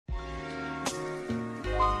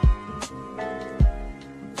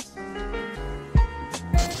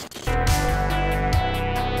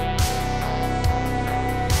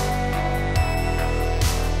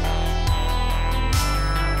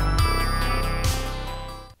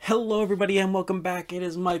Hello everybody and welcome back. It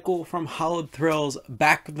is Michael from Hollowed Thrills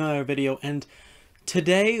back with another video, and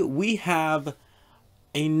today we have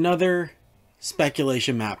another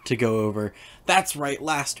speculation map to go over. That's right,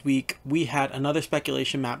 last week we had another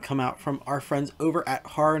speculation map come out from our friends over at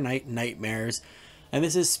HNNightmares, and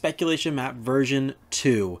this is speculation map version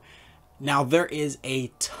 2. Now there is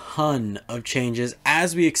a ton of changes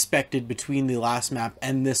as we expected between the last map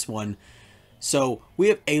and this one. So we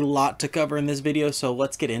have a lot to cover in this video, so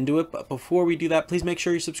let's get into it. But before we do that, please make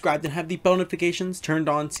sure you're subscribed and have the bell notifications turned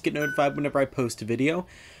on to get notified whenever I post a video.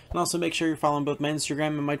 And also make sure you're following both my Instagram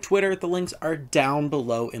and my Twitter. The links are down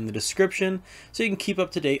below in the description, so you can keep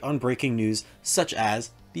up to date on breaking news such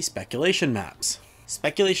as the speculation maps.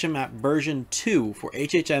 Speculation map version 2 for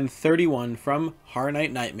HHN 31 from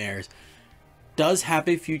HNNightmares does have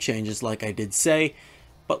a few changes, like I did say.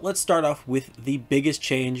 But let's start off with the biggest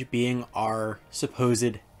change being our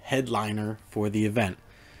supposed headliner for the event.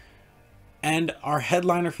 And our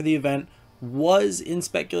headliner for the event was in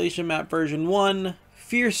Speculation Map version 1,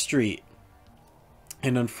 Fear Street.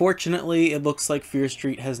 And unfortunately, it looks like Fear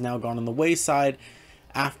Street has now gone on the wayside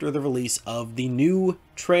after the release of the new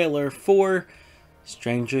trailer for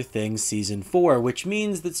Stranger Things Season 4, which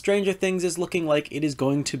means that Stranger Things is looking like it is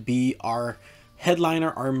going to be our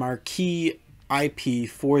headliner, our marquee IP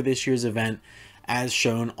for this year's event, as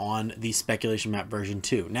shown on the speculation map version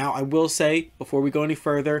 2. Now I will say, before we go any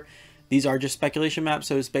further, these are just speculation maps,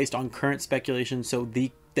 so it's based on current speculation, so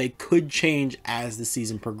they could change as the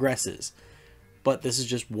season progresses, but this is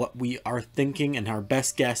just what we are thinking and our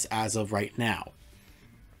best guess as of right now.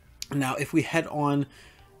 Now if we head on,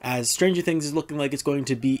 as Stranger Things is looking like it's going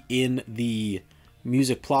to be in the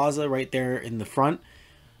Music Plaza right there in the front.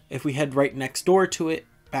 If we head right next door to it,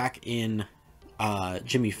 back in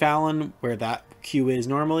Jimmy Fallon, where that queue is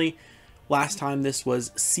normally. Last time this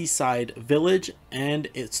was Seaside Village, and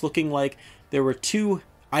it's looking like there were two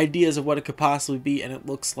ideas of what it could possibly be, and it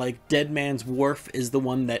looks like Dead Man's Wharf is the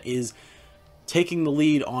one that is taking the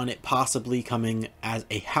lead on it possibly coming as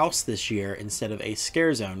a house this year instead of a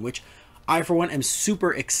scare zone, which I for one am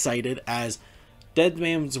super excited, as Dead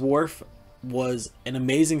Man's Wharf was an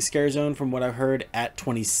amazing scare zone from what I've heard at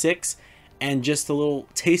 26. And just a little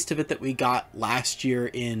taste of it that we got last year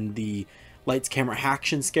in the Lights Camera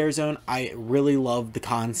Action Scare Zone. I really love the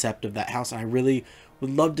concept of that house, and I really would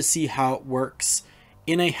love to see how it works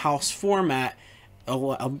in a house format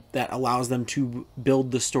that allows them to build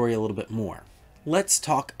the story a little bit more. Let's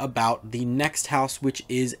talk about the next house, which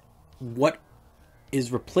is what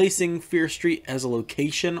is replacing Fear Street as a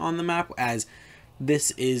location on the map, as this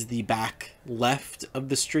is the back left of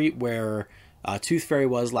the street where Tooth Fairy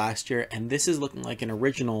was last year, and this is looking like an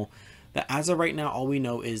original that as of right now all we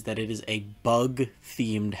know is that it is a bug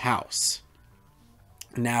themed house.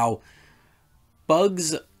 Now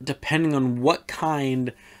bugs, depending on what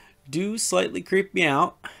kind, do slightly creep me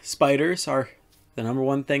out. Spiders are the number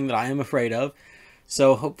one thing that I am afraid of,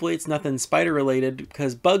 so hopefully it's nothing spider related,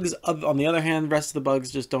 because bugs, on the other hand, the rest of the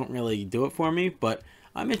bugs just don't really do it for me. But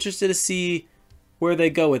I'm interested to see where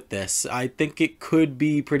they go with this. I think it could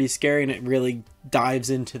be pretty scary, and it really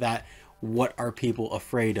dives into that what are people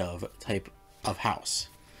afraid of type of house.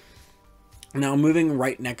 Now moving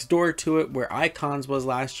right next door to it, where Icons was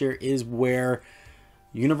last year, is where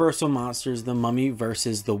Universal Monsters The Mummy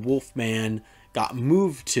versus the Wolfman got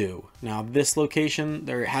moved to. Now this location,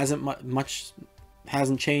 there hasn't much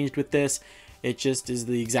hasn't changed with this. It just is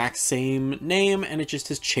the exact same name, and it just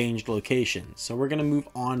has changed location. So we're going to move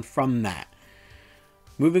on from that.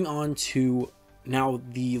 Moving on to now,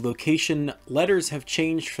 the location letters have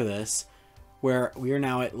changed for this, where we are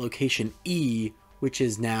now at location E, which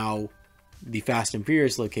is now the Fast and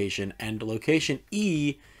Furious location, and location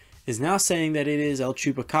E is now saying that it is El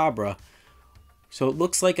Chupacabra. So it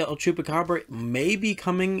looks like El Chupacabra may be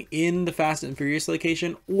coming in the Fast and Furious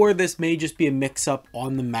location, or this may just be a mix-up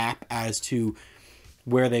on the map as to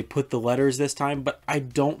where they put the letters this time, but I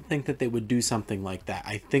don't think that they would do something like that.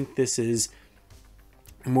 I think this is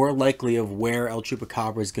more likely of where El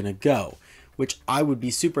Chupacabra is going to go, which I would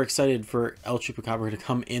be super excited for El Chupacabra to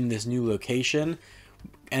come in this new location.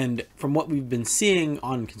 And from what we've been seeing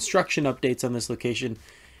on construction updates on this location,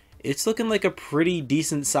 it's looking like a pretty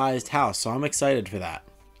decent sized house, so I'm excited for that.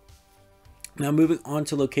 Now moving on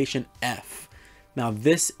to location F. Now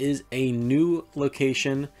this is a new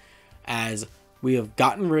location, as we have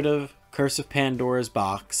gotten rid of Curse of Pandora's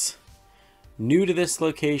box. New to this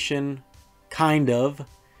location, kind of,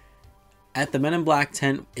 at the Men in Black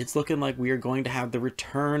tent, it's looking like we are going to have the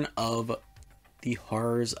return of the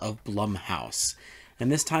Horrors of Blumhouse.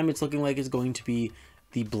 And this time it's looking like it's going to be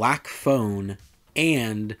the Black Phone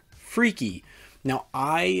and Freaky. Now,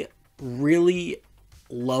 I really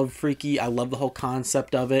love Freaky. I love the whole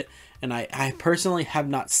concept of it. And I personally have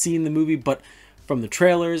not seen the movie, but from the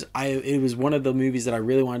trailers, it was one of the movies that I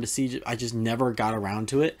really wanted to see. I just never got around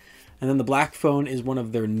to it. And then The Black Phone is one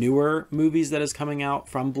of their newer movies that is coming out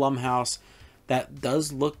from Blumhouse that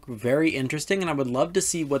does look very interesting, and I would love to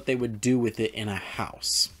see what they would do with it in a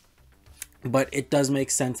house. But it does make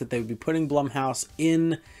sense that they would be putting Blumhouse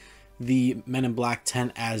in the Men in Black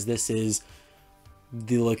tent, as this is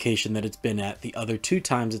the location that it's been at the other 2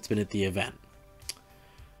 times it's been at the event.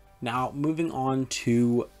 Now, moving on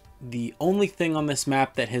to the only thing on this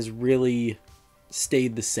map that has really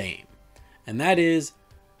stayed the same, and that is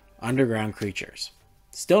underground creatures.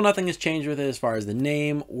 Still nothing has changed with it as far as the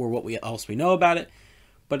name or what else we know about it,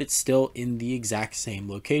 but it's still in the exact same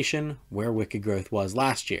location where Wicked Growth was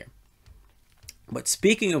last year. But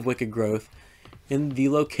speaking of Wicked Growth, in the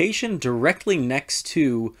location directly next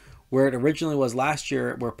to where it originally was last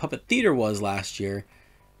year, where Puppet Theater was last year,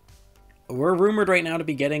 we're rumored right now to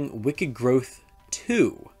be getting Wicked Growth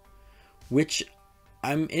 2, which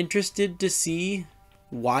I'm interested to see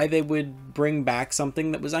why they would bring back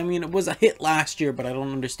something that was, I mean, it was a hit last year, but I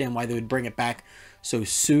don't understand why they would bring it back so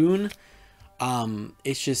soon.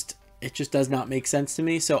 It just does not make sense to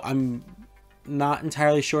me. So I'm not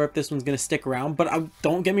entirely sure if this one's going to stick around, but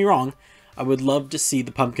don't get me wrong. I would love to see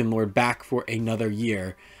the Pumpkin Lord back for another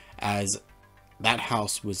year, as that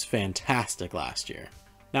house was fantastic last year.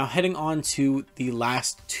 Now, heading on to the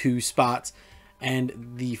last 2 spots,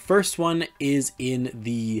 and the first one is in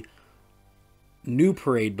the new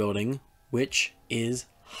parade building, which is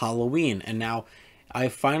Halloween. And now I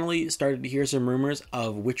finally started to hear some rumors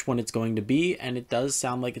of which one it's going to be, and it does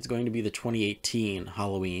sound like it's going to be the 2018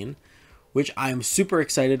 Halloween, which I'm super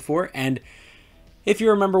excited for. And if you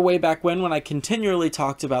remember way back when I continually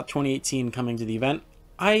talked about 2018 coming to the event,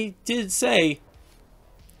 I did say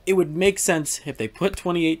it would make sense if they put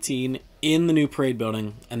 2018 in the new parade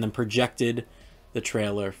building and then projected the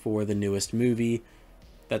trailer for the newest movie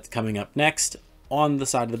that's coming up next on the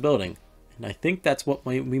side of the building. And I think that's what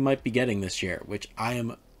we might be getting this year, which I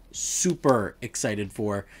am super excited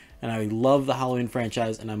for. And I love the Halloween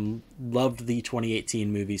franchise, and I loved the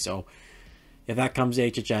 2018 movie. So if that comes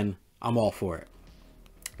to HHN, I'm all for it.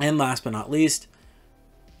 And last but not least,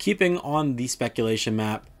 keeping on the speculation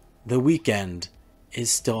map, The Weeknd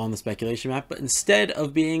is still on the speculation map, but instead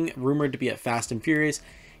of being rumored to be at Fast and Furious,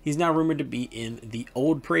 he's now rumored to be in the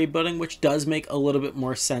old parade building, which does make a little bit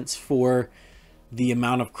more sense for the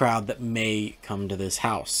amount of crowd that may come to this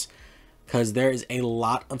house, because there is a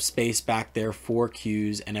lot of space back there for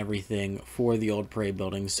queues and everything for the old parade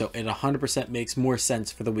building. So it 100% makes more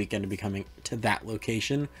sense for The Weeknd to be coming to that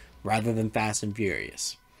location rather than Fast and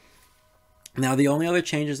Furious. Now, the only other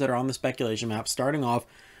changes that are on the speculation map, starting off,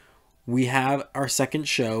 we have our second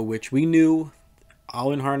show, which we knew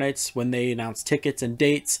Halloween Horror Nights, when they announced tickets and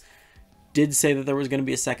dates, did say that there was going to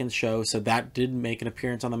be a second show, so that did make an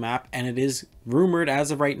appearance on the map, and it is rumored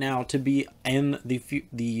as of right now to be in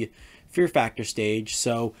the Fear Factor stage,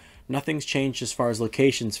 so nothing's changed as far as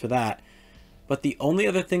locations for that. But the only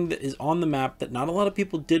other thing that is on the map that not a lot of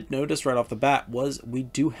people did notice right off the bat was we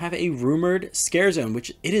do have a rumored scare zone,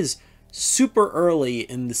 which it is super early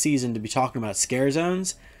in the season to be talking about scare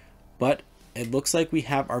zones, but it looks like we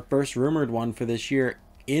have our first rumored one for this year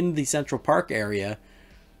in the Central Park area,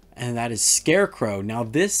 and that is Scarecrow. Now,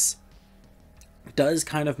 this does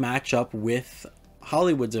kind of match up with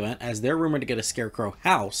Hollywood's event, as they're rumored to get a Scarecrow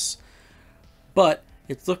house, but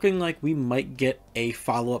it's looking like we might get a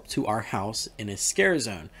follow-up to our house in a scare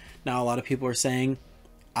zone. Now, a lot of people are saying,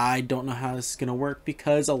 I don't know how this is going to work,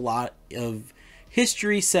 because a lot of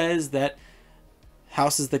history says that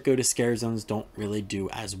houses that go to scare zones don't really do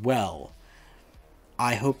as well.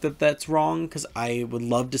 I hope that that's wrong, because I would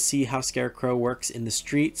love to see how Scarecrow works in the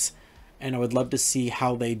streets, and I would love to see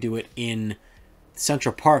how they do it in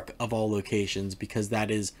Central Park of all locations, because that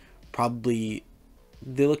is probably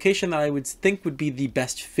the location that I would think would be the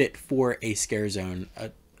best fit for a scare zone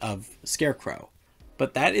of Scarecrow.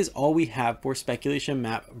 But that is all we have for Speculation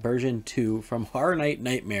Map version 2 from Horror Night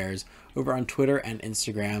Nightmares over on Twitter and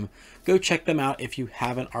Instagram. Go check them out if you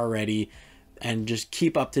haven't already, and just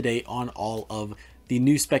keep up to date on all of the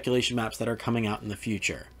new speculation maps that are coming out in the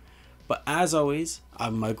future. But as always,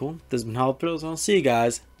 I'm Michael, this has been HHN, and I'll see you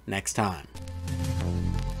guys next time.